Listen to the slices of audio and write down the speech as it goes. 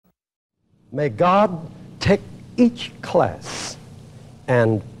May God take each class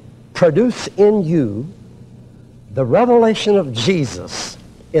and produce in you the revelation of Jesus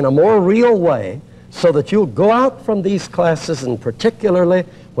in a more real way, so that you'll go out from these classes, and particularly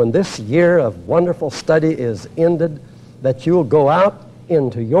when this year of wonderful study is ended, that you'll go out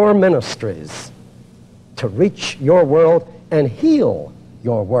into your ministries to reach your world and heal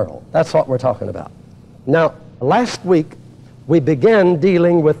your world. That's what we're talking about. Now, last week we began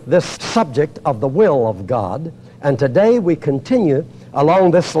dealing with this subject of the will of God, and today we continue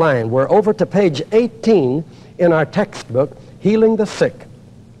along this line. We're over to page 18 in our textbook, Healing the Sick,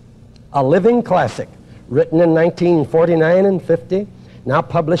 a living classic, written in 1949 and 50, now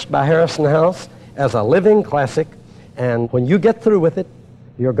published by Harrison House as a living classic. And when you get through with it,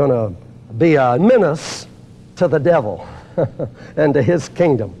 you're going to be a menace to the devil and to his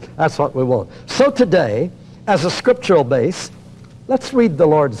kingdom. That's what we want. So today, as a scriptural base, let's read the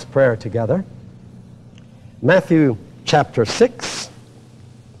Lord's Prayer together. Matthew chapter 6,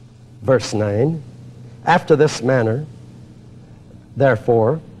 verse 9. After this manner,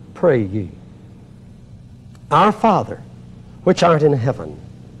 therefore, pray ye. Our Father, which art in heaven,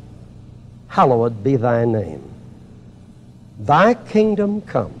 hallowed be thy name. Thy kingdom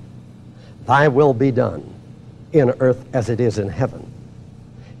come, thy will be done, in earth as it is in heaven.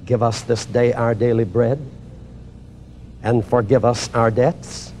 Give us this day our daily bread, and forgive us our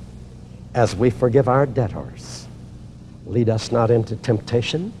debts, as we forgive our debtors. Lead us not into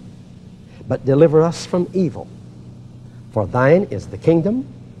temptation, but deliver us from evil. For thine is the kingdom,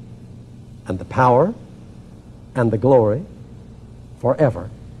 and the power, and the glory, forever.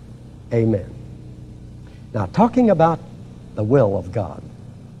 Amen. Now, talking about the will of God,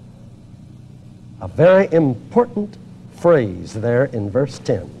 a very important phrase there in verse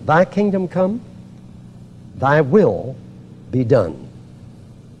 10. Thy kingdom come, thy will be done.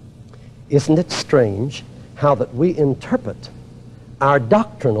 Isn't it strange how that we interpret our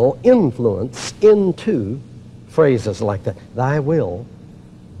doctrinal influence into phrases like that? Thy will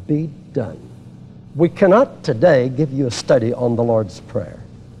be done. We cannot today give you a study on the Lord's Prayer.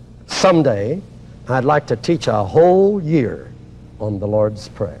 Someday, I'd like to teach a whole year on the Lord's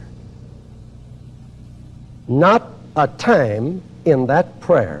Prayer. Not a time in that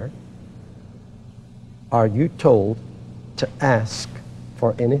prayer are you told to ask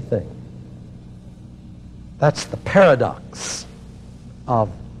for anything. That's the paradox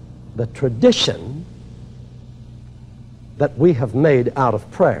of the tradition that we have made out of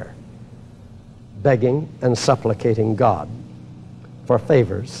prayer, begging and supplicating God for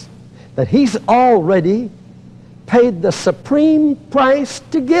favors that He's already paid the supreme price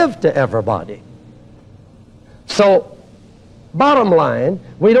to give to everybody. So, bottom line,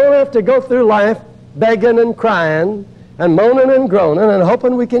 we don't have to go through life begging and crying and moaning and groaning and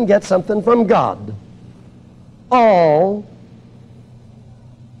hoping we can get something from God. All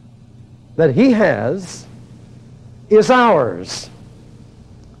that He has is ours.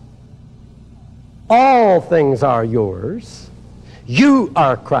 All things are yours. You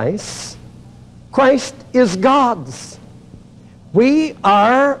are Christ's. Christ is God's. We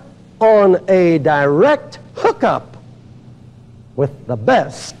are on a direct hookup with the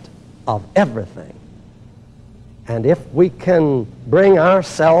best of everything. And if we can bring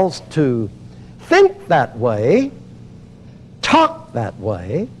ourselves to think that way, talk that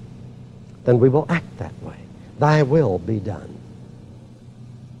way, then we will act that way. Thy will be done.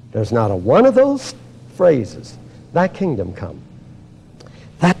 There's not a one of those phrases, thy kingdom come.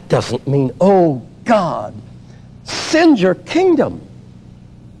 That doesn't mean, oh God, send your kingdom.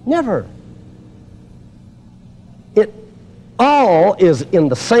 Never. It all is in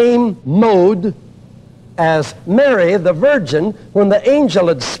the same mode as Mary, the virgin, when the angel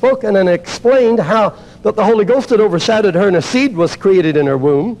had spoken and explained how that the Holy Ghost had overshadowed her and a seed was created in her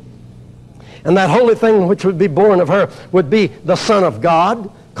womb. And that holy thing which would be born of her would be the Son of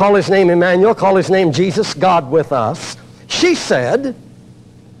God. Call His name Emmanuel, call His name Jesus, God with us. She said,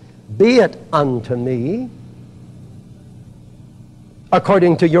 be it unto me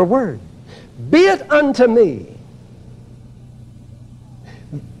according to your word. Be it unto me.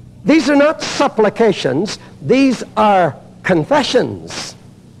 These are not supplications. These are confessions.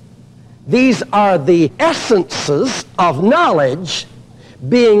 These are the essences of knowledge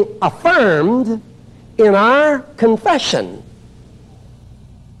being affirmed in our confession.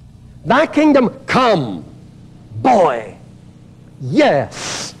 Thy kingdom come. Boy,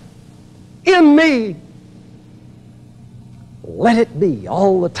 yes, in me. Let it be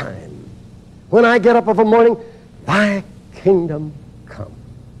all the time. When I get up of a morning, thy kingdom come.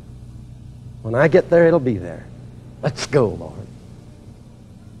 When I get there, it'll be there. Let's go, Lord.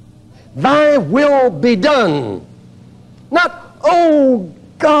 Thy will be done. Not, oh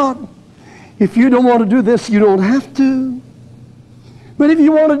God, if you don't want to do this, you don't have to. But if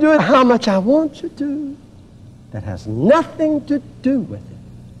you want to do it how much I want you to, that has nothing to do with it.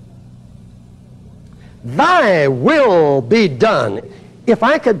 Thy will be done. If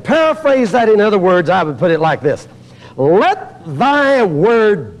I could paraphrase that in other words, I would put it like this. Let thy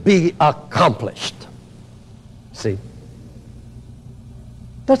word be accomplished. See?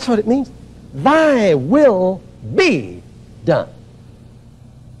 That's what it means. Thy will be done.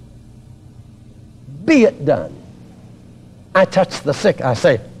 Be it done. I touch the sick, I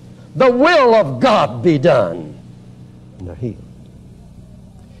say, the will of God be done. And they're healed.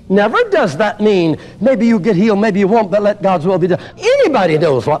 Never does that mean maybe you get healed, maybe you won't, but let God's will be done. Anybody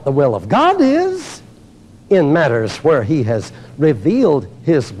knows what the will of God is in matters where he has revealed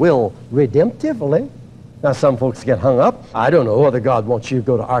his will redemptively. Now, some folks get hung up. I don't know whether God wants you to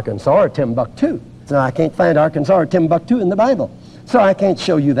go to Arkansas or Timbuktu. So I can't find Arkansas or Timbuktu in the Bible. So I can't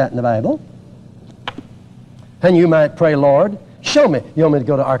show you that in the Bible. And you might pray, Lord, show me. You want me to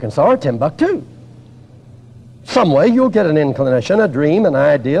go to Arkansas or Timbuktu? Some way you'll get an inclination, a dream, an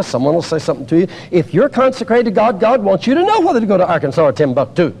idea. Someone will say something to you. If you're consecrated to God, God wants you to know whether to go to Arkansas or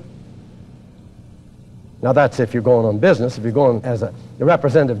Timbuktu. Now that's if you're going on business. If you're going as a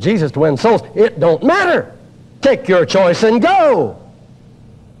representative of Jesus to win souls, it don't matter. Take your choice and go.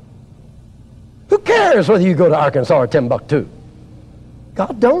 Who cares whether you go to Arkansas or Timbuktu?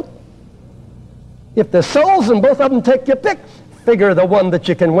 God don't. If there's souls and both of them, take your pick. Figure the one that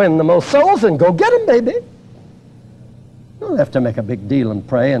you can win the most souls and go get them, baby. You don't have to make a big deal and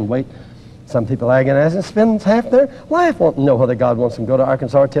pray and wait. Some people agonize and spend half their life wanting to know whether God wants them to go to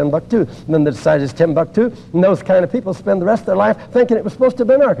Arkansas or Timbuktu. And then they decide it's Timbuktu, and those kind of people spend the rest of their life thinking it was supposed to have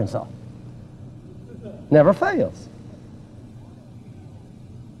been Arkansas. Never fails.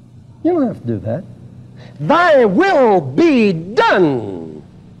 You don't have to do that. Thy will be done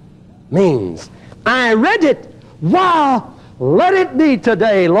means I read it. Wow, let it be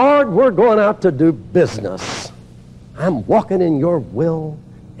today. Lord, we're going out to do business. I'm walking in your will.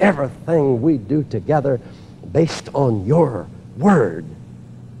 Everything we do together based on your word.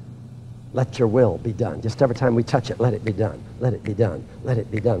 Let your will be done. Just every time we touch it, let it be done. Let it be done. Let it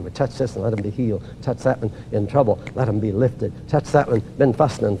be done. We touch this and let them be healed. Touch that one in trouble. Let them be lifted. Touch that one, been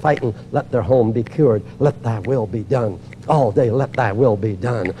fussing and fighting. Let their home be cured. Let thy will be done. All day, let thy will be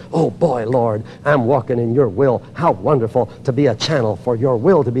done. Oh boy, Lord, I'm walking in your will. How wonderful to be a channel for your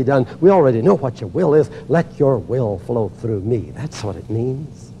will to be done. We already know what your will is. Let your will flow through me. That's what it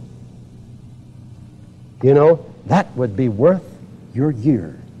means. You know, that would be worth your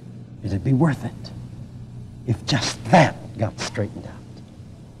year. It'd be worth it if just that got straightened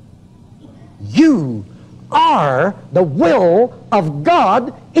out. You are the will of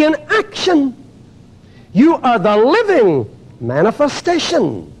God in action. You are the living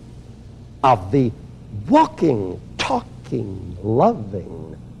manifestation of the walking, talking,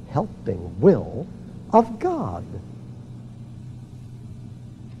 loving, helping will of God.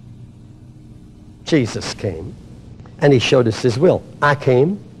 Jesus came and he showed us his will. I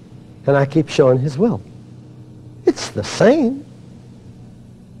came and I keep showing his will. It's the same.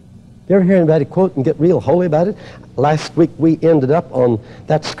 You ever hear anybody quote and get real holy about it? Last week we ended up on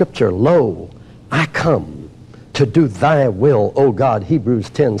that scripture, Lo, I come to do thy will, O God, Hebrews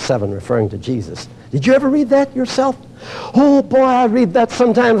 10:7, referring to Jesus. Did you ever read that yourself? Oh boy, I read that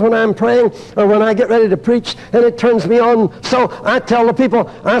sometimes when I'm praying or when I get ready to preach and it turns me on. So I tell the people,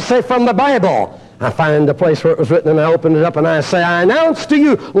 I say from the Bible. I find the place where it was written and I open it up and I say, I announce to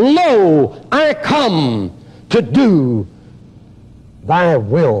you, Lo, I come to do thy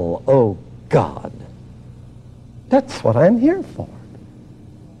will, O God. That's what I'm here for.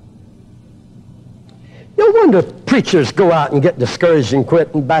 No wonder preachers go out and get discouraged and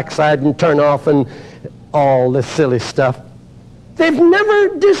quit and backslide and turn off and all this silly stuff. They've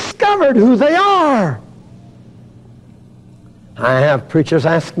never discovered who they are. I have preachers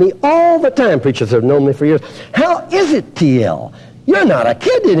ask me all the time, preachers that have known me for years, how is it, TL? You're not a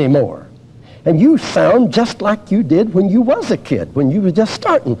kid anymore. And you sound just like you did when you was a kid, when you were just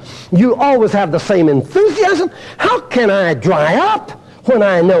starting. You always have the same enthusiasm. How can I dry up when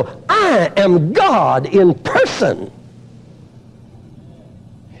I know I am God in person?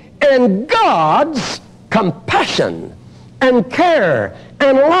 And God's compassion and care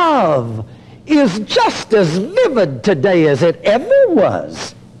and love is just as vivid today as it ever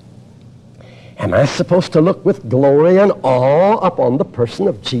was. Am I supposed to look with glory and awe upon the person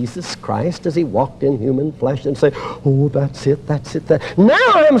of Jesus Christ as he walked in human flesh and say, oh, that's it, that's it, that. Now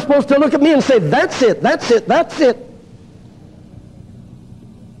I'm supposed to look at me and say, that's it, that's it, that's it.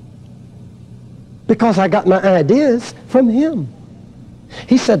 because I got my ideas from him.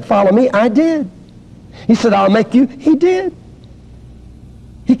 He said, follow me. I did. He said, I'll make you. He did.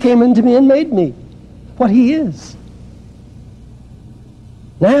 He came into me and made me what he is.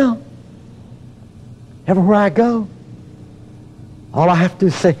 Now, everywhere I go, all I have to do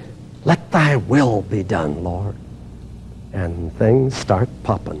is say, let thy will be done, Lord. And things start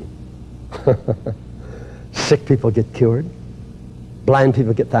popping. Sick people get cured. Blind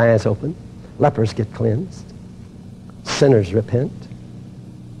people get their eyes open. Lepers get cleansed. Sinners repent.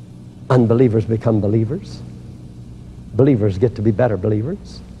 Unbelievers become believers. Believers get to be better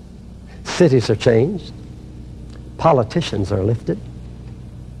believers. Cities are changed. Politicians are lifted.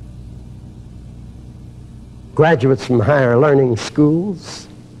 Graduates from higher learning schools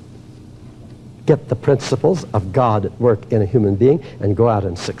get the principles of God at work in a human being and go out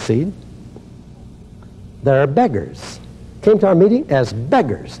and succeed. There are beggars. Came to our meeting as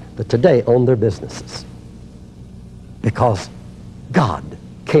beggars, but today own their businesses because God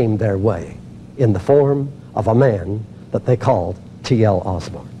came their way in the form of a man that they called T.L.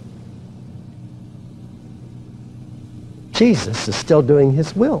 Osborn. Jesus is still doing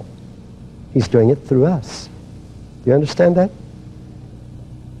his will. He's doing it through us. Do you understand that?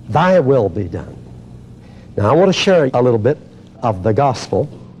 Thy will be done. Now I want to share a little bit of the gospel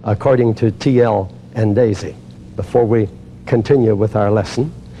according to T.L. and Daisy before we continue with our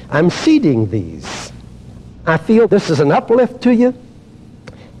lesson. I'm seeding these. I feel this is an uplift to you,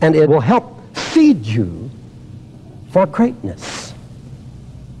 and it will help seed you for greatness.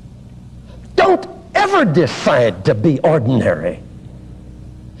 Don't ever decide to be ordinary.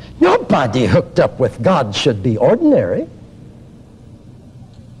 Nobody hooked up with God should be ordinary.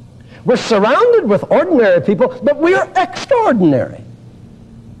 We're surrounded with ordinary people, but we are extraordinary.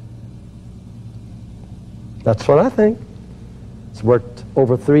 That's what I think. It's worked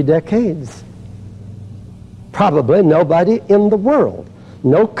over 3 decades. Probably nobody in the world,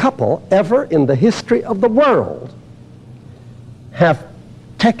 no couple ever in the history of the world have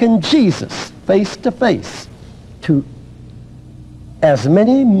taken Jesus face to face to as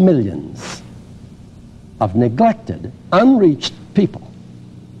many millions of neglected, unreached people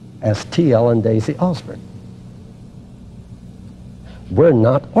as T.L. and Daisy Osborn. We're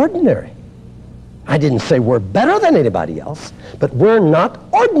not ordinary. I didn't say we're better than anybody else, but we're not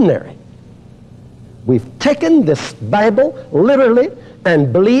ordinary. We've taken this Bible literally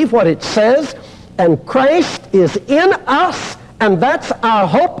and believe what it says, and Christ is in us, and that's our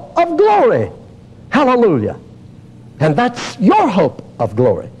hope of glory. Hallelujah. And that's your hope of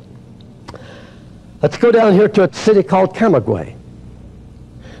glory. Let's go down here to a city called Camagüey.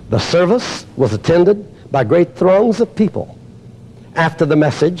 The service was attended by great throngs of people. After the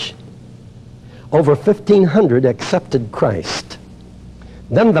message, over 1,500 accepted Christ.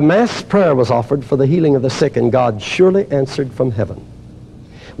 Then the mass prayer was offered for the healing of the sick, and God surely answered from heaven.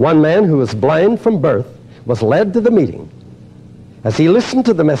 One man who was blind from birth was led to the meeting. As he listened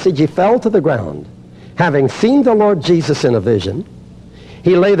to the message, he fell to the ground. Having seen the Lord Jesus in a vision,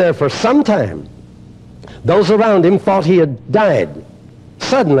 he lay there for some time. Those around him thought he had died.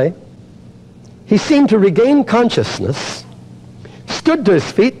 Suddenly, he seemed to regain consciousness, stood to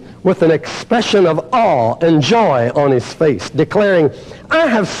his feet with an expression of awe and joy on his face, declaring, I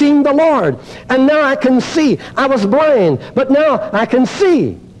have seen the Lord, and now I can see. I was blind, but now I can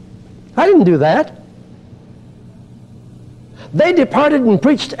see. I didn't do that. They departed and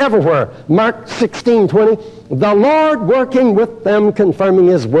preached everywhere. Mark 16:20, the Lord working with them, confirming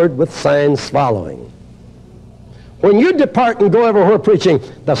his word with signs following. When you depart and go everywhere preaching,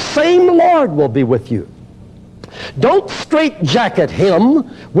 the same Lord will be with you. Don't straitjacket him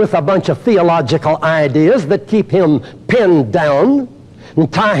with a bunch of theological ideas that keep him pinned down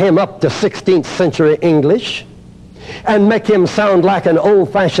and tie him up to 16th century English and make him sound like an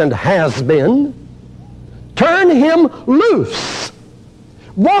old-fashioned has-been. Turn him loose.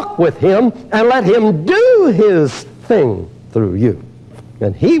 Walk with him and let him do his thing through you.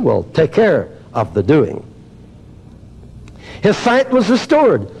 And he will take care of the doing. His sight was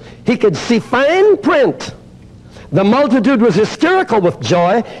restored. He could see fine print. The multitude was hysterical with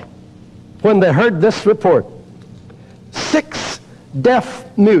joy when they heard this report. 6 deaf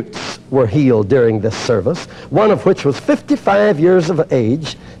mutes were healed during this service, one of which was 55 years of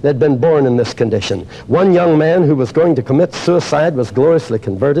age that had been born in this condition. One young man who was going to commit suicide was gloriously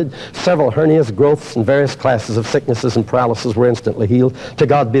converted. Several hernias, growths, and various classes of sicknesses and paralysis were instantly healed. To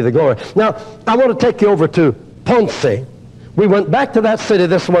God be the glory. Now, I want to take you over to Ponce. We went back to that city.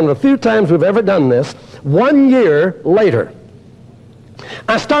 This is one of the few times we've ever done this. 1 year later,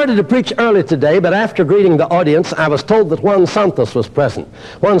 I started to preach early today, but after greeting the audience, I was told that Juan Santos was present.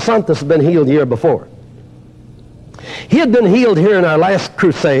 Juan Santos had been healed the year before. He had been healed here in our last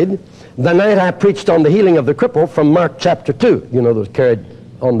crusade, the night I preached on the healing of the cripple from Mark chapter 2. You know, that was carried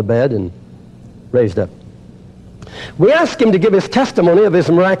on the bed and raised up. We asked him to give his testimony of his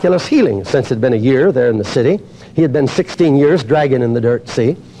miraculous healing, since it had been a year there in the city. He had been 16 years dragging in the dirt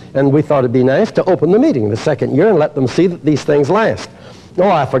sea, and we thought it'd be nice to open the meeting the second year and let them see that these things last. Oh,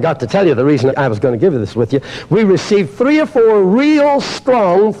 I forgot to tell you the reason I was going to give this with you. We received 3 or 4 real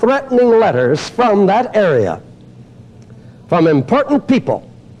strong, threatening letters from that area, from important people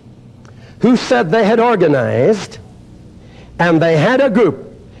who said they had organized and they had a group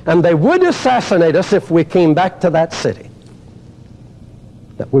and they would assassinate us if we came back to that city.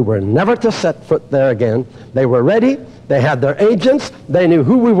 That we were never to set foot there again. They were ready. They had their agents. They knew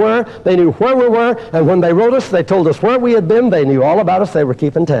who we were. They knew where we were. And when they wrote us, they told us where we had been. They knew all about us. They were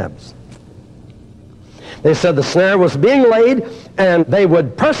keeping tabs. They said the snare was being laid and they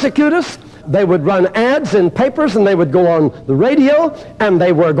would persecute us. They would run ads in papers and they would go on the radio and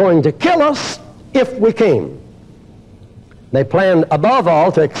they were going to kill us if we came. They planned above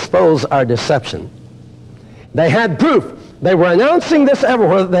all to expose our deception. They had proof. They were announcing this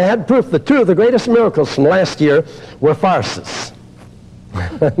everywhere. They had proof that 2 of the greatest miracles from last year were farces.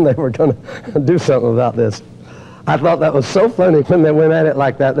 And they were going to do something about this. I thought that was so funny when they went at it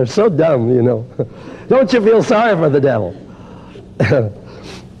like that. They're so dumb, you know. Don't you feel sorry for the devil?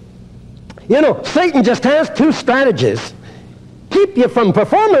 You know, Satan just has 2 strategies. Keep you from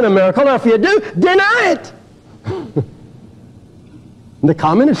performing a miracle, or if you do, deny it. The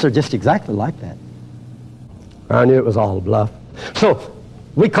communists are just exactly like that. I knew it was all a bluff. So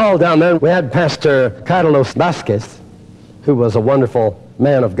we called down there. We had Pastor Carlos Vasquez, who was a wonderful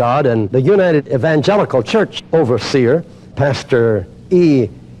man of God, and the United Evangelical Church overseer, Pastor E.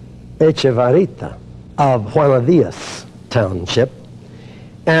 Echevarita of Juana Diaz Township.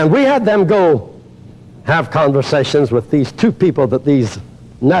 And we had them go have conversations with these 2 people that these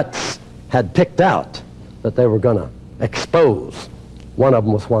nuts had picked out that they were going to expose. One of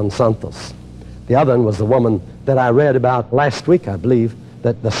them was Juan Santos. The other one was the woman that I read about last week, I believe,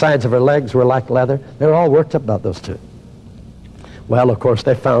 that the sides of her legs were like leather. They were all worked up about those 2. Well, of course,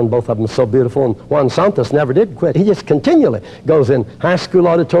 they found both of them so beautiful, and Juan Santos never did quit. He just continually goes in high school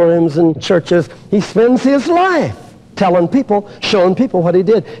auditoriums and churches. He spends his life telling people, showing people what he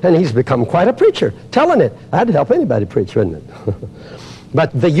did, and he's become quite a preacher, telling it. That'd help anybody preach, wouldn't it?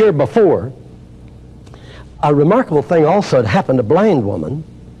 But the year before, a remarkable thing also had happened. A blind woman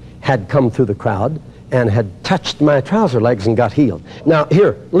had come through the crowd and had touched my trouser legs and got healed. Now,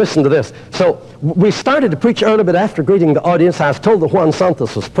 here, listen to this. So we started to preach early, but after greeting the audience, I was told that Juan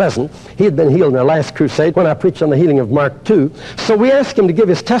Santos was present. He had been healed in our last crusade when I preached on the healing of Mark 2. So we asked him to give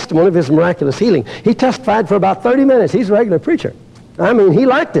his testimony of his miraculous healing. He testified for about 30 minutes. He's a regular preacher. I mean, he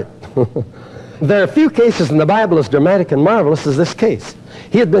liked it. There are few cases in the Bible as dramatic and marvelous as this case.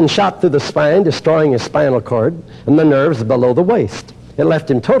 He had been shot through the spine, destroying his spinal cord and the nerves below the waist. It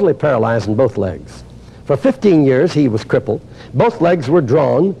left him totally paralyzed in both legs. For 15 years, he was crippled. Both legs were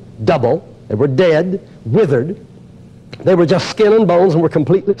drawn, double. They were dead, withered. They were just skin and bones and were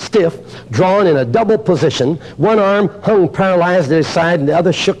completely stiff, drawn in a double position. One arm hung paralyzed at his side, and the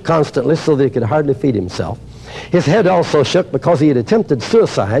other shook constantly so that he could hardly feed himself. His head also shook because he had attempted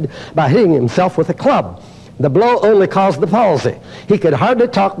suicide by hitting himself with a club. The blow only caused the palsy. He could hardly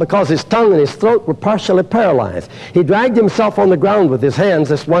talk because his tongue and his throat were partially paralyzed. He dragged himself on the ground with his hands,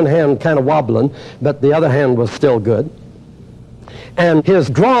 this one hand kind of wobbling, but the other hand was still good. And his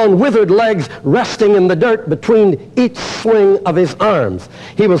drawn, withered legs resting in the dirt between each swing of his arms.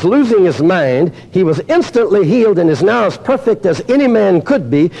 He was losing his mind. He was instantly healed and is now as perfect as any man could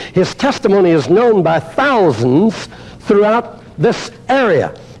be. His testimony is known by thousands throughout this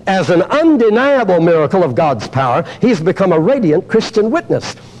area. As an undeniable miracle of God's power, he's become a radiant Christian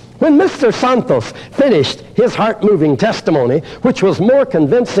witness. When Mr. Santos finished his heart-moving testimony, which was more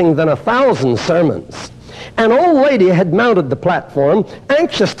convincing than 1,000 sermons, an old lady had mounted the platform,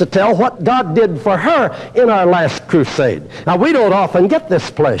 anxious to tell what God did for her in our last crusade. Now, we don't often get this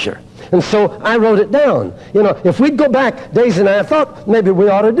pleasure. And so I wrote it down. You know, if we'd go back, Daisy and I thought maybe we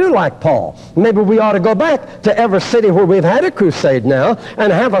ought to do like Paul. Maybe we ought to go back to every city where we've had a crusade now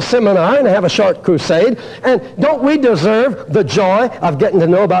and have a seminar and have a short crusade. And don't we deserve the joy of getting to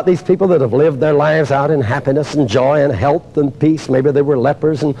know about these people that have lived their lives out in happiness and joy and health and peace? Maybe they were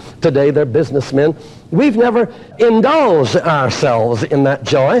lepers and today they're businessmen. We've never indulged ourselves in that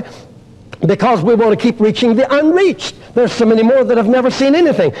joy, because we want to keep reaching the unreached. There's so many more that have never seen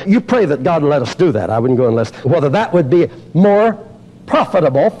anything. You pray that God will let us do that. I wouldn't go unless, whether that would be more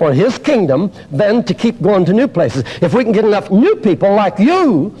profitable for his kingdom than to keep going to new places. If we can get enough new people like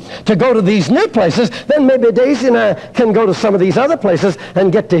you to go to these new places, then maybe Daisy and I can go to some of these other places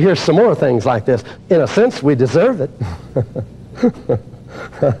and get to hear some more things like this. In a sense, we deserve it.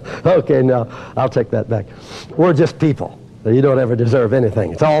 Okay, now, I'll take that back. We're just people. You don't ever deserve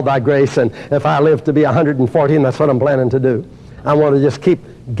anything. It's all by grace, and if I live to be 140, and that's what I'm planning to do, I want to just keep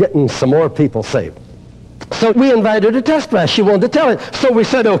getting some more people saved. So we invited her to testify. She wanted to tell it. So we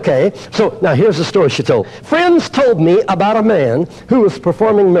said, okay. So now here's the story she told. Friends told me about a man who was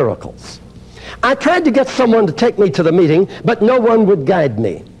performing miracles. I tried to get someone to take me to the meeting, but no one would guide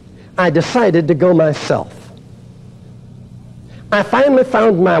me. I decided to go myself. I finally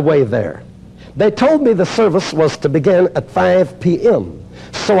found my way there. They told me the service was to begin at 5 p.m.,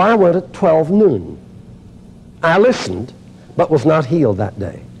 so I went at 12 noon. I listened, but was not healed that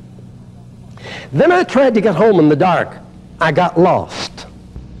day. Then I tried to get home in the dark. I got lost.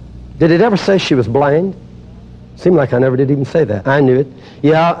 Did it ever say she was blind? Seemed like I never did even say that. I knew it.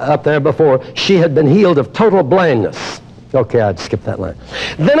 Yeah, up there before. She had been healed of total blindness. Okay, I'd skip that line.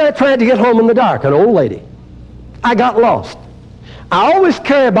 Then I tried to get home in the dark, an old lady. I got lost. I always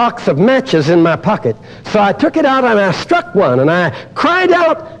carry a box of matches in my pocket, so I took it out and I struck one, and I cried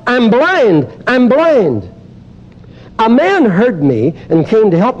out, "I'm blind, I'm blind." A man heard me and came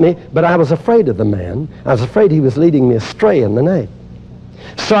to help me, but I was afraid of the man. I was afraid he was leading me astray in the night.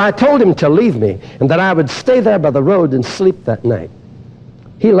 So I told him to leave me and that I would stay there by the road and sleep that night.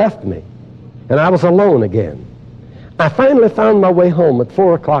 He left me, and I was alone again. I finally found my way home at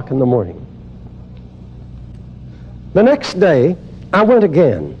 4 o'clock in the morning. The next day, I went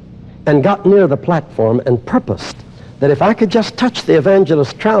again and got near the platform and purposed that if I could just touch the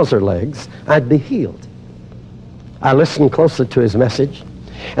evangelist's trouser legs, I'd be healed. I listened closely to his message,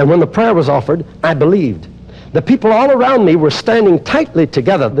 and when the prayer was offered, I believed. The people all around me were standing tightly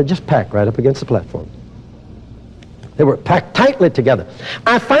together. They just packed right up against the platform. They were packed tightly together.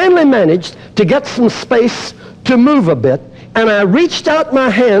 I finally managed to get some space to move a bit, and I reached out my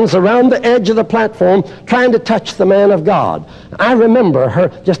hands around the edge of the platform trying to touch the man of God. I remember her,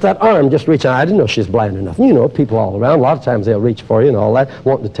 just that arm just reaching out. I didn't know she was blind enough. You know, people all around, a lot of times they'll reach for you and all that,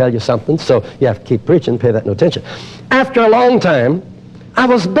 wanting to tell you something, so you have to keep preaching, pay that no attention. After a long time, I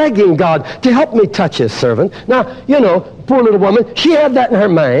was begging God to help me touch his servant. Now, you know, poor little woman, she had that in her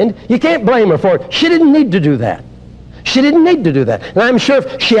mind. You can't blame her for it. She didn't need to do that. She didn't need to do that. And I'm sure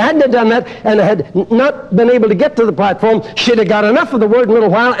if she hadn't have done that and had not been able to get to the platform, she'd have got enough of the word in a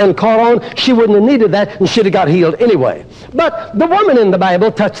little while and caught on. She wouldn't have needed that, and she'd have got healed anyway. But the woman in the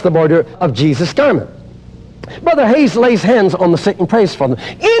Bible touched the border of Jesus' garment. Brother Hayes lays hands on the sick and prays for them.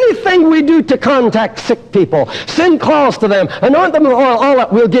 Anything we do to contact sick people, send calls to them, anoint them with oil, all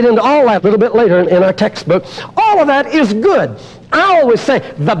that, we'll get into all that a little bit later in our textbook. All of that is good. I always say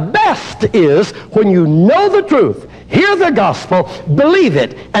the best is when you know the truth, hear the gospel, believe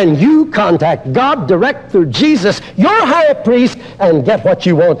it, and you contact God direct through Jesus, your high priest, and get what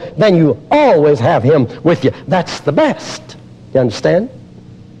you want. Then you always have him with you. That's the best. You understand?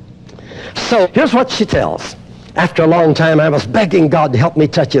 So here's what she tells. After a long time, I was begging God to help me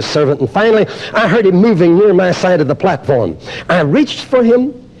touch his servant, and finally I heard him moving near my side of the platform. I reached for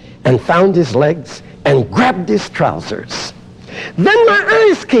him and found his legs and grabbed his trousers. Then my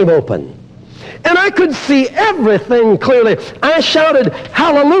eyes came open, and I could see everything clearly. I shouted,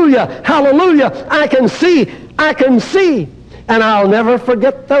 "Hallelujah, hallelujah, I can see, I can see." And I'll never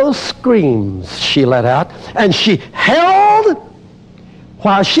forget those screams she let out. And she held,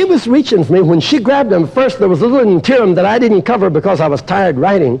 while she was reaching for me, when she grabbed him, first there was a little interim that I didn't cover because I was tired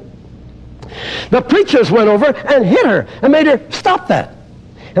writing. The preachers went over and hit her and made her stop that.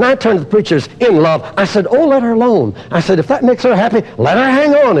 And I turned to the preachers in love. I said, "Oh, let her alone." I said, "If that makes her happy, let her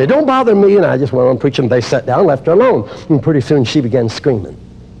hang on. It don't bother me." And I just went on preaching. They sat down, left her alone. And pretty soon she began screaming.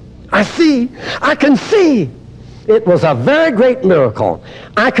 "I see. I can see." It was a very great miracle.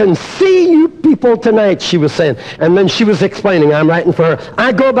 "I can see you people tonight," she was saying. And then she was explaining, I'm writing for her,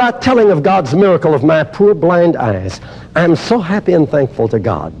 "I go about telling of God's miracle of my poor blind eyes. I'm so happy and thankful to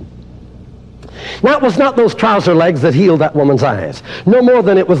God." Now, it was not those trouser legs that healed that woman's eyes, no more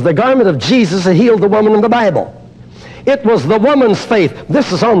than it was the garment of Jesus that healed the woman in the Bible. It was the woman's faith.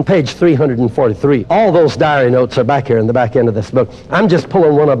 This is on page 343. All those diary notes are back here in the back end of this book. I'm just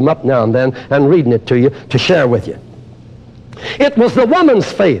pulling one of them up now and then and reading it to you to share with you. It was the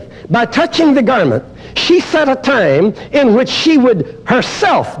woman's faith. By touching the garment, she set a time in which she would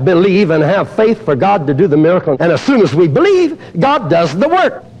herself believe and have faith for God to do the miracle. And as soon as we believe, God does the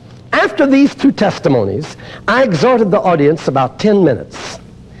work. After these two testimonies, I exhorted the audience about 10 minutes,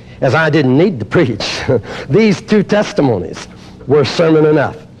 as I didn't need to preach. These two testimonies were sermon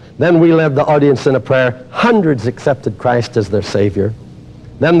enough. Then we led the audience in a prayer. Hundreds accepted Christ as their Savior.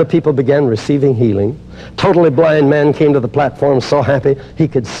 Then the people began receiving healing. Totally blind man came to the platform so happy he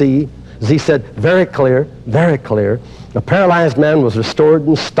could see. As he said, very clear, very clear. The paralyzed man was restored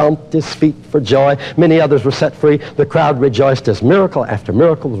and stomped his feet for joy. Many others were set free. The crowd rejoiced as miracle after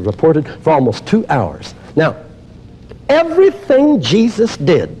miracle was reported for almost 2 hours. Now, everything Jesus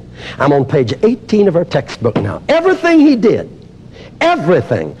did, I'm on page 18 of our textbook now. Everything he did,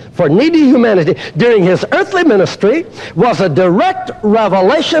 everything for needy humanity during his earthly ministry was a direct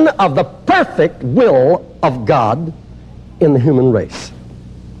revelation of the perfect will of God in the human race.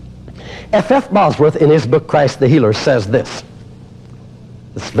 F. Bosworth, in his book Christ the Healer, says this.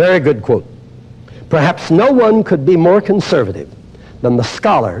 This very good quote. Perhaps no one could be more conservative than the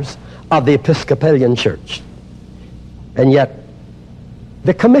scholars of the Episcopalian Church. And yet,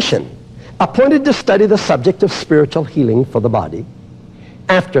 the commission appointed to study the subject of spiritual healing for the body,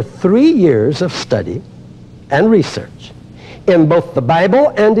 after 3 years of study and research in both the Bible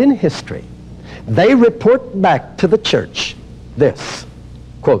and in history, they report back to the church this,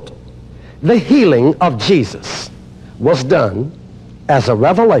 quote, the healing of Jesus was done as a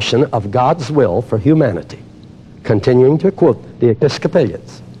revelation of God's will for humanity. Continuing to quote the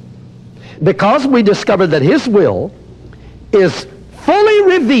Episcopalians. Because we discovered that his will is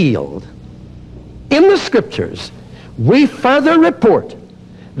fully revealed in the Scriptures, we further report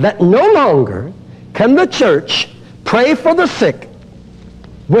that no longer can the church pray for the sick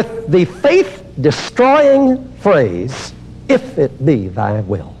with the faith-destroying phrase, if it be thy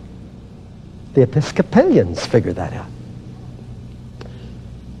will. The Episcopalians figured that out.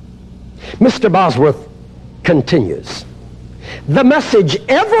 Mr. Bosworth continues. The message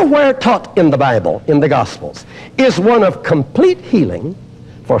everywhere taught in the Bible, in the Gospels, is one of complete healing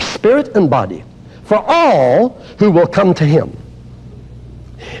for spirit and body, for all who will come to him.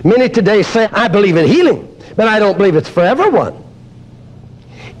 Many today say, I believe in healing, but I don't believe it's for everyone.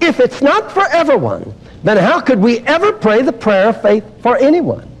 If it's not for everyone, then how could we ever pray the prayer of faith for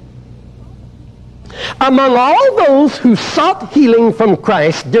anyone? Among all those who sought healing from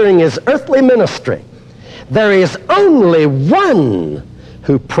Christ during his earthly ministry, there is only one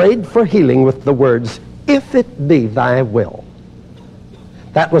who prayed for healing with the words, if it be thy will.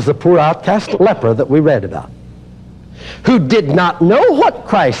 That was the poor outcast leper that we read about, who did not know what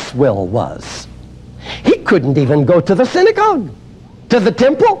Christ's will was. He couldn't even go to the synagogue, to the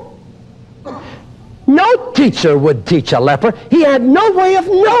temple. No teacher would teach a leper. He had no way of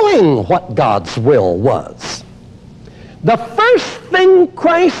knowing what God's will was. The first thing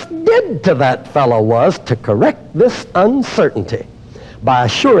Christ did to that fellow was to correct this uncertainty by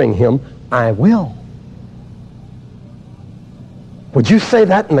assuring him, I will. Would you say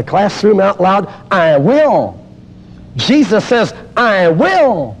that in the classroom out loud? I will. Jesus says, I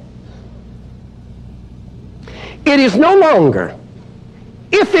will. It is no longer,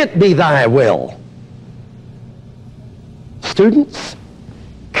 if it be thy will. Students,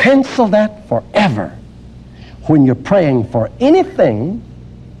 cancel that forever when you're praying for anything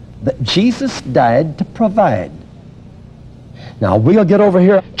that Jesus died to provide. Now, we'll get over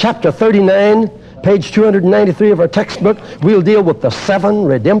here, chapter 39, page 293 of our textbook. We'll deal with the 7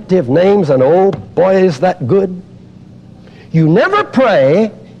 redemptive names, and oh boy, is that good. You never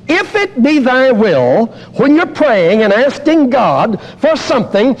pray, if it be thy will, when you're praying and asking God for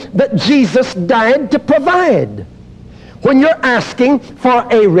something that Jesus died to provide. When you're asking for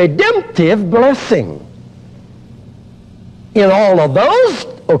a redemptive blessing. In all of those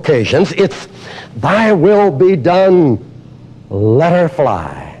occasions, it's thy will be done, let her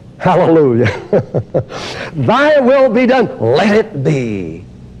fly. Hallelujah. Thy will be done, let it be.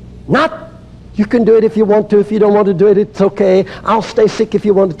 Not, you can do it if you want to. If you don't want to do it, it's okay. I'll stay sick if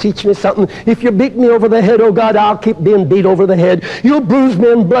you want to teach me something. If you beat me over the head, oh God, I'll keep being beat over the head. You'll bruise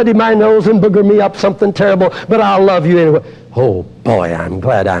me and bloody my nose and booger me up something terrible, but I'll love you anyway. Oh boy, I'm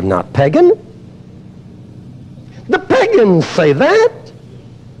glad I'm not pagan. The pagans say that.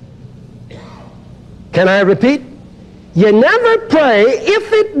 Can I repeat? You never pray,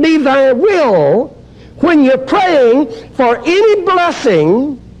 if it be thy will, when you're praying for any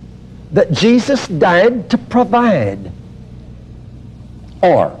blessing that Jesus died to provide,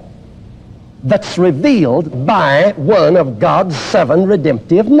 or that's revealed by one of God's 7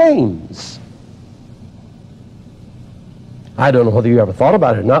 redemptive names. I don't know whether you ever thought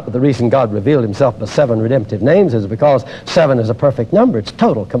about it or not, but the reason God revealed himself by 7 redemptive names is because 7 is a perfect number. It's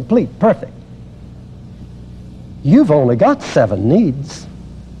total, complete, perfect. You've only got 7 needs.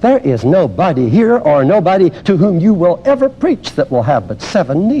 There is nobody here or nobody to whom you will ever preach that will have but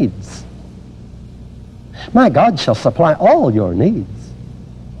 7 needs. My God shall supply all your needs.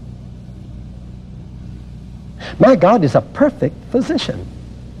 My God is a perfect physician.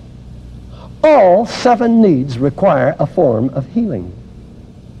 All 7 needs require a form of healing.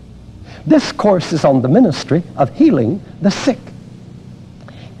 This course is on the ministry of healing the sick.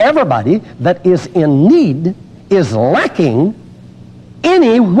 Everybody that is in need is lacking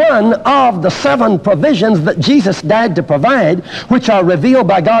any one of the 7 provisions that Jesus died to provide, which are revealed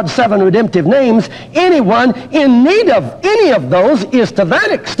by God's 7 redemptive names. Anyone in need of any of those is to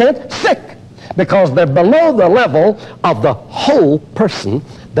that extent sick, because they're below the level of the whole person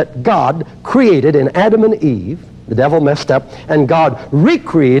that God created in Adam and Eve. The devil messed up, and God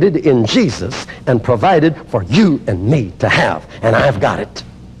recreated in Jesus and provided for you and me to have. And I've got it.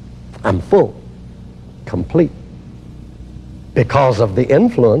 I'm full, complete. Because of the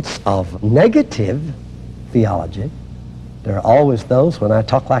influence of negative theology, there are always those, when I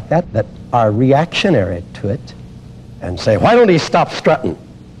talk like that, that are reactionary to it and say, why don't he stop strutting?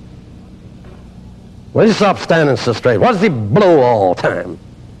 Why does he stop standing so straight? Why does he blow all the time?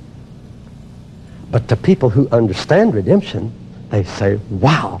 But to people who understand redemption, they say,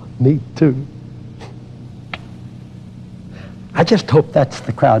 wow, me too. I just hope that's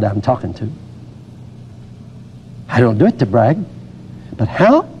the crowd I'm talking to. I don't do it to brag, but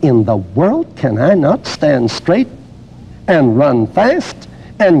how in the world can I not stand straight and run fast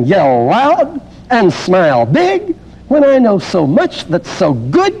and yell loud and smile big when I know so much that's so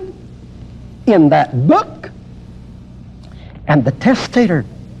good in that book? And the testator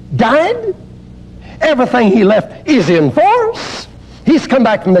died. Everything he left is in force. He's come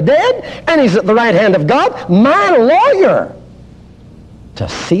back from the dead, and he's at the right hand of God, my lawyer, to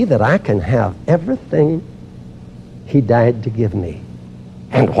see that I can have everything he died to give me.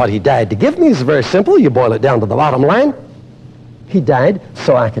 And what he died to give me is very simple. You boil it down to the bottom line. He died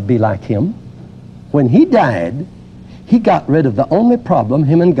so I could be like him. When he died, he got rid of the only problem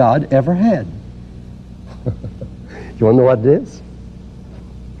him and God ever had. You want to know what it is?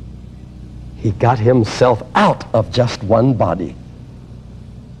 He got himself out of just one body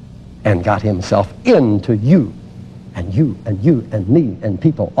and got himself into you and you and you and me and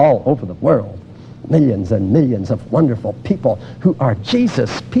people all over the world. Millions and millions of wonderful people who are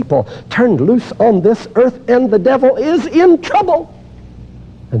Jesus people turned loose on this earth, and the devil is in trouble.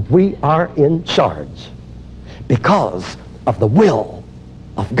 And we are in charge because of the will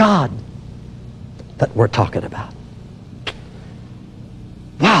of God that we're talking about.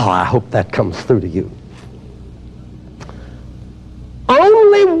 Wow, I hope that comes through to you.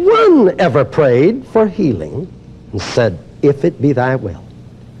 Only one ever prayed for healing and said, if it be thy will.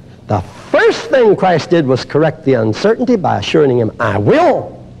 The first thing Christ did was correct the uncertainty by assuring him, I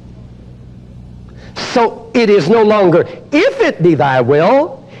will. So it is no longer, if it be thy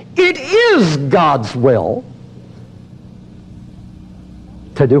will, it is God's will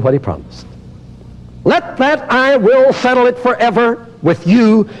to do what he promised. Let that I will settle it forever with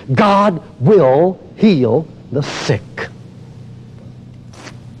you. God will heal the sick.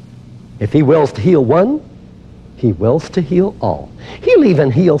 If he wills to heal one, he wills to heal all. He'll even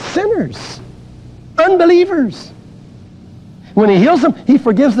heal sinners, unbelievers. When he heals them, he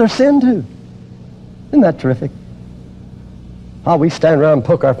forgives their sin too. Isn't that terrific? While we stand around and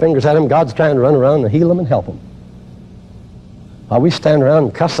poke our fingers at him, God's trying to run around and heal them and help them. While we stand around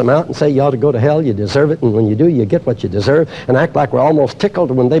and cuss them out and say, you ought to go to hell, you deserve it, and when you do, you get what you deserve, and act like we're almost tickled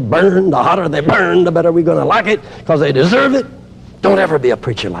when they burn, the hotter they burn, the better we're going to like it, because they deserve it. Don't ever be a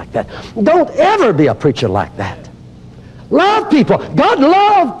preacher like that. Don't ever be a preacher like that. Love people. God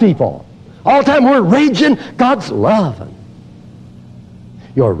loved people. All the time we're raging, God's loving.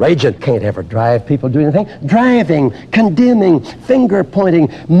 Your raging can't ever drive people to do anything. Driving, condemning, finger pointing,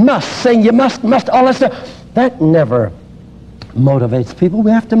 must, saying you must, all that stuff, that never motivates people.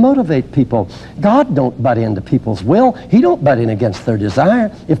 We have to motivate people. God don't butt into people's will. He don't butt in against their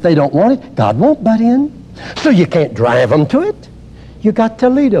desire. If they don't want it, God won't butt in. So you can't drive them to it. You got to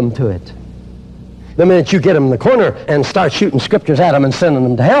lead them to it. The minute you get them in the corner and start shooting scriptures at them and sending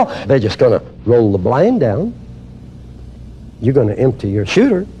them to hell, they're just going to roll the blind down. You're going to empty your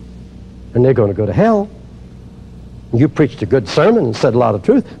shooter, and they're going to go to hell. You preached a good sermon and said a lot of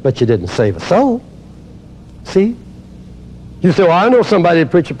truth, but you didn't save a soul. See? You say, well, I know somebody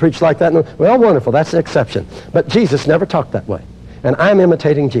that preach like that. Well, wonderful. That's an exception. But Jesus never talked that way. And I'm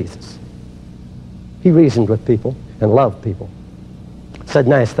imitating Jesus. He reasoned with people and loved people. Said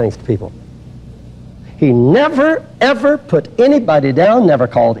nice things to people. He never, ever put anybody down, never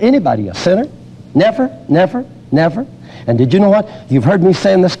called anybody a sinner. Never, never, never. And did you know what? You've heard me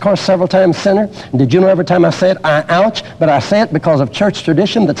say in this course several times, sinner. And did you know every time I say it, I ouch, but I say it because of church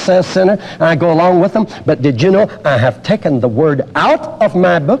tradition that says sinner. I go along with them. But did you know I have taken the word out of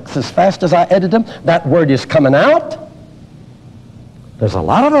my books as fast as I edit them? That word is coming out. There's a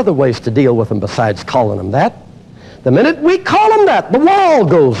lot of other ways to deal with them besides calling them that. The minute we call them that, the wall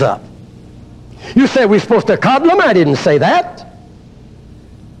goes up. You say we're supposed to coddle them. I didn't say that.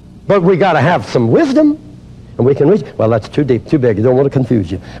 But we got to have some wisdom. And we can reach, well, that's too deep, too big. I don't want to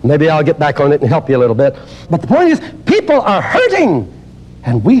confuse you. Maybe I'll get back on it and help you a little bit. But the point is, people are hurting,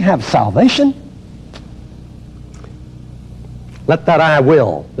 and we have salvation. Let that I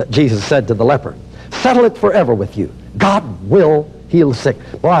will that Jesus said to the leper settle it forever with you. God will heal the sick.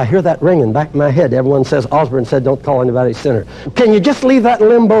 Boy, I hear that ringing back in my head. Everyone says, Osborn said, don't call anybody a sinner. Can you just leave that in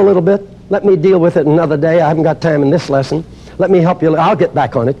limbo a little bit? Let me deal with it another day. I haven't got time in this lesson. Let me help you. I'll get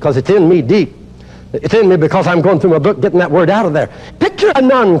back on it because it's in me deep. It's in me because I'm going through my book getting that word out of there. Picture a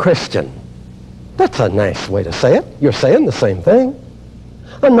non-Christian. That's a nice way to say it. You're saying the same thing.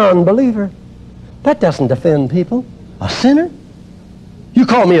 A non-believer. That doesn't offend people. A sinner? You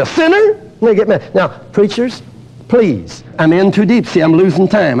call me a sinner? They get mad. Now, preachers, please. I'm in too deep. See, I'm losing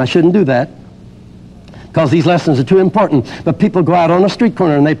time. I shouldn't do that because these lessons are too important. But people go out on a street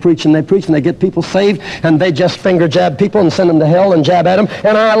corner and they preach and they preach and they get people saved and they just finger jab people and send them to hell and jab at them.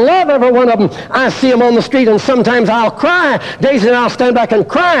 And I love every one of them. I see them on the street and sometimes I'll cry. Days and I'll stand back and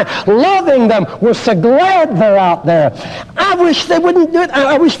cry, loving them. We're so glad they're out there. I wish they wouldn't do it.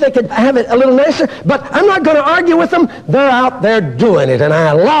 I wish they could have it a little nicer. But I'm not going to argue with them. They're out there doing it and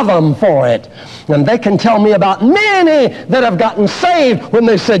I love them for it. And they can tell me about many that have gotten saved when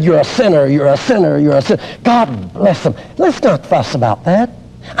they said, you're a sinner, you're a sinner, you're a sinner. God bless them. Let's not fuss about that.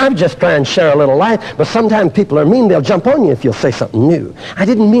 I'm just trying to share a little light, but sometimes people are mean. They'll jump on you if you'll say something new. I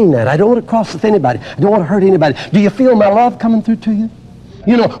didn't mean that. I don't want to cross with anybody. I don't want to hurt anybody. Do you feel my love coming through to you?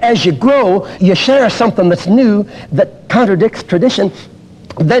 You know, as you grow, you share something that's new that contradicts tradition.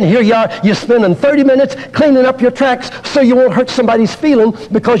 Then here you are, you're spending 30 minutes cleaning up your tracks so you won't hurt somebody's feeling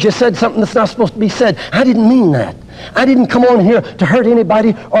because you said something that's not supposed to be said. I didn't mean that. I didn't come on here to hurt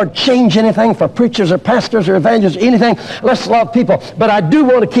anybody or change anything for preachers or pastors or evangelists or anything. Let's love people. But I do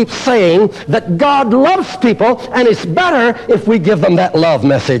want to keep saying that God loves people, and it's better if we give them that love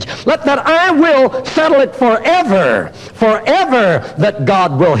message. Let that I will settle it forever, forever that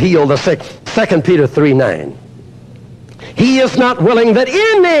God will heal the sick. 2 Peter 3:9. He is not willing that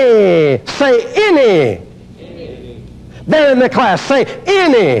any, say any. There in the class, say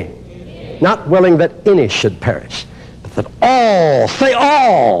any. Not willing that any should perish, but that all, say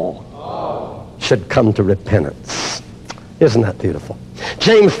all, should come to repentance. Isn't that beautiful?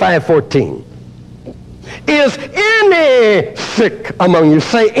 James 5:14. Is any sick among you?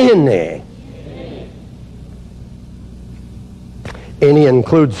 Say any. Any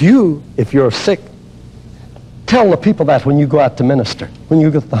includes you if you're sick. Tell the people that when you go out to minister. When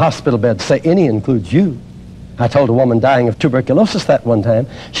you go to the hospital bed, say any includes you. I told a woman dying of tuberculosis that one time.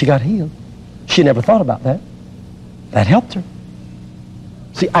 She got healed. She never thought about that. That helped her.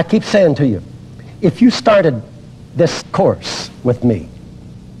 See, I keep saying to you, if you started this course with me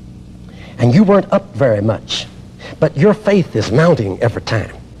and you weren't up very much, but your faith is mounting every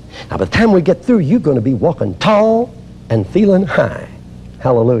time. Now, by the time we get through, you're going to be walking tall and feeling high.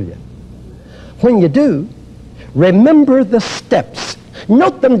 Hallelujah. When you do, remember the steps.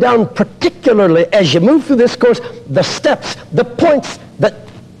 Note them down particularly as you move through this course, the steps, the points that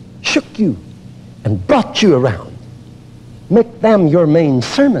shook you and brought you around. Make them your main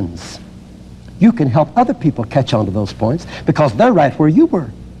sermons. You can help other people catch on to those points because they're right where you were.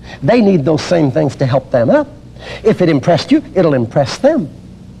 They need those same things to help them up. If it impressed you, it'll impress them.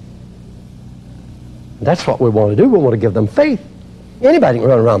 That's what we want to do. We want to give them faith. Anybody can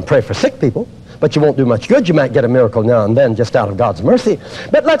run around and pray for sick people, but you won't do much good. You might get a miracle now and then just out of God's mercy.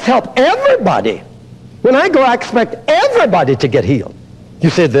 But let's help everybody. When I go, I expect everybody to get healed. You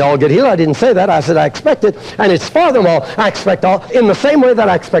said they all get healed. I didn't say that. I said I expect it, and it's for them all. I expect all, in the same way that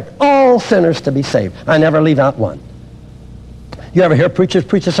I expect all sinners to be saved. I never leave out one. You ever hear preachers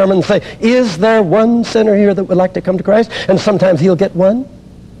preach a sermon and say, is there one sinner here that would like to come to Christ? And sometimes he'll get one.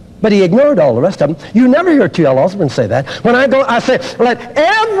 But he ignored all the rest of them. You never hear T.L. Osborn say that. When I go, I say, let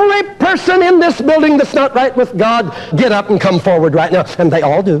every person in this building that's not right with God get up and come forward right now. And they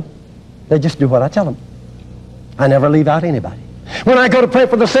all do. They just do what I tell them. I never leave out anybody. When I go to pray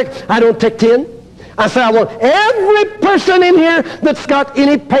for the sick, I don't take 10. I say, I want every person in here that's got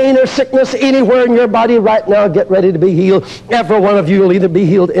any pain or sickness anywhere in your body right now, get ready to be healed. Every one of you will either be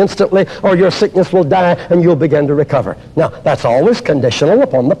healed instantly or your sickness will die and you'll begin to recover. Now, that's always conditional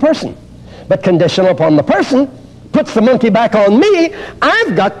upon the person. But conditional upon the person puts the monkey back on me,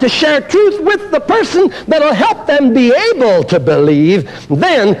 I've got to share truth with the person that'll help them be able to believe.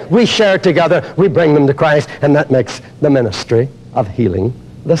 Then we share together, we bring them to Christ, and that makes the ministry of healing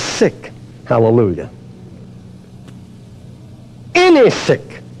the sick. Hallelujah. Any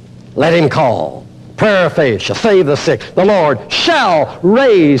sick, let him call. Prayer of faith shall save the sick. The Lord shall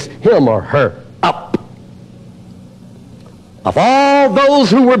raise him or her up. Of all those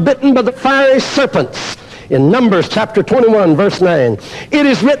who were bitten by the fiery serpents, in Numbers chapter 21, verse 9, it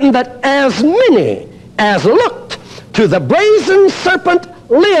is written that as many as looked to the brazen serpent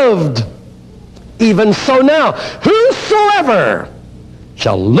lived. Even so now, whosoever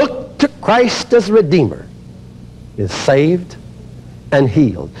shall look to Christ as Redeemer is saved and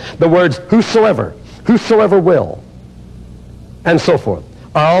healed. The words whosoever, whosoever will, and so forth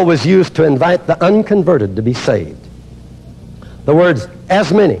are always used to invite the unconverted to be saved. The words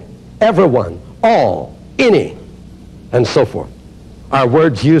as many, everyone, all, any, and so forth are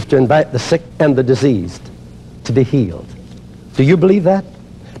words used to invite the sick and the diseased to be healed. Do you believe that?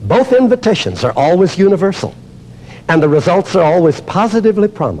 Both invitations are always universal, and the results are always positively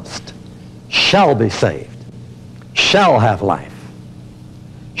promised. Shall be saved, shall have life,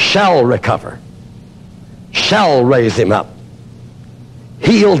 shall recover, shall raise him up,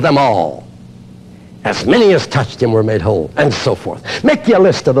 healed them all. As many as touched him were made whole, and so forth. Make you a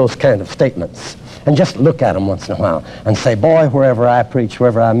list of those kind of statements and just look at them once in a while and say, boy, wherever I preach,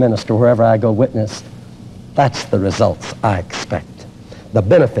 wherever I minister, wherever I go witness, that's the results I expect. The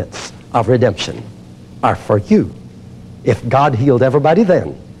benefits of redemption are for you. If God healed everybody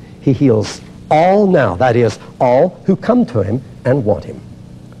then, he heals all now. That is, all who come to him and want him.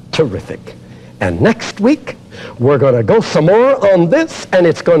 Terrific. And next week, we're going to go some more on this, and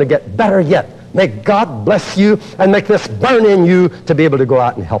it's going to get better yet. May God bless you and make this burn in you to be able to go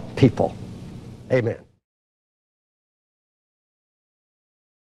out and help people. Amen.